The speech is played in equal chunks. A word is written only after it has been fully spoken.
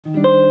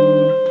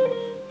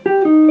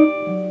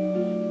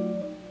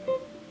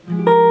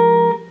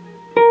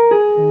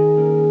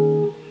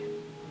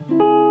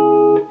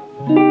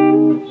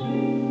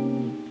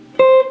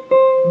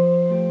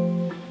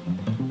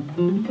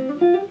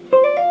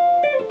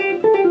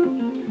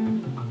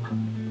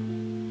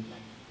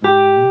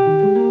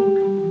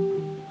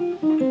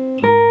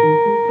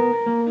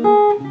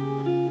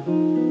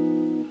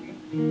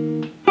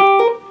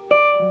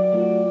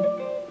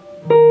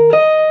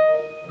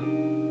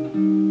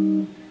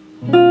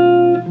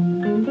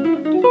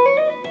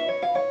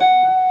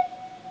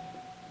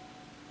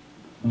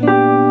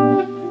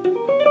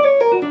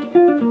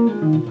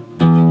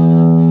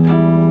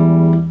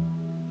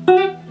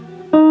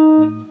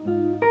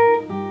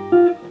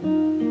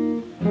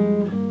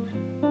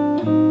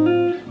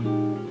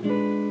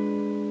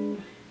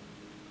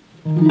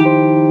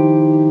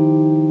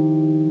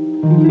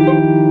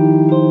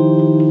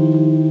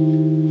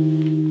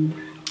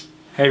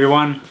Hey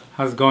everyone,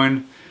 how's it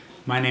going?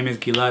 My name is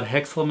Gilad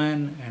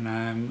Hekselman and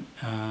I'm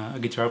a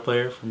guitar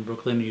player from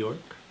Brooklyn, New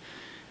York.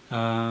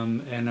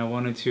 And I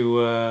wanted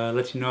to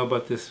let you know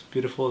about this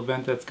beautiful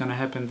event that's going to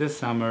happen this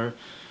summer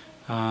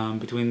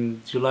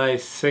between July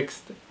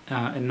 6th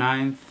and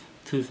 9th,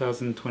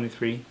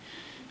 2023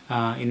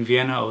 in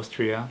Vienna,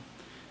 Austria.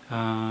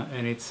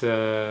 And it's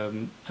a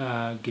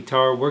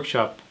guitar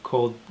workshop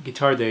called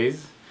Guitar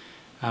Days.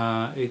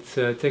 It's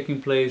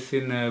taking place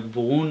in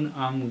Brunn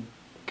am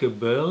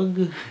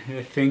Gebirge,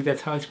 I think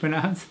that's how it's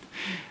pronounced.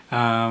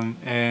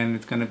 And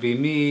it's going to be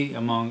me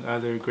among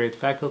other great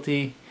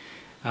faculty,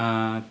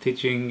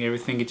 teaching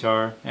everything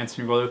guitar,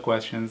 answering all their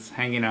questions,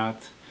 hanging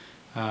out,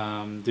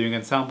 doing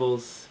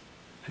ensembles,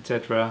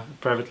 etc.,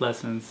 private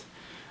lessons.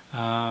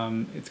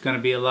 It's going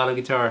to be a lot of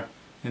guitar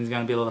and it's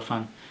going to be a lot of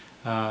fun.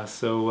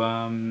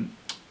 So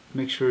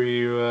make sure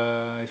you,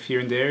 if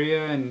you're in the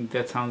area and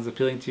that sounds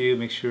appealing to you,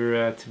 make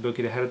sure to book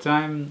it ahead of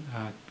time.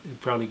 It'll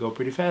probably go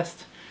pretty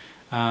fast.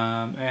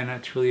 And I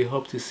truly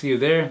hope to see you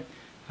there.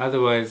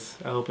 Otherwise,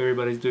 I hope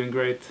everybody's doing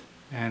great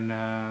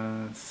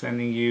and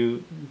sending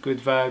you good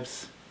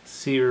vibes.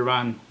 See you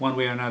around one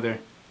way or another.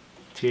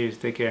 Cheers,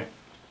 take care.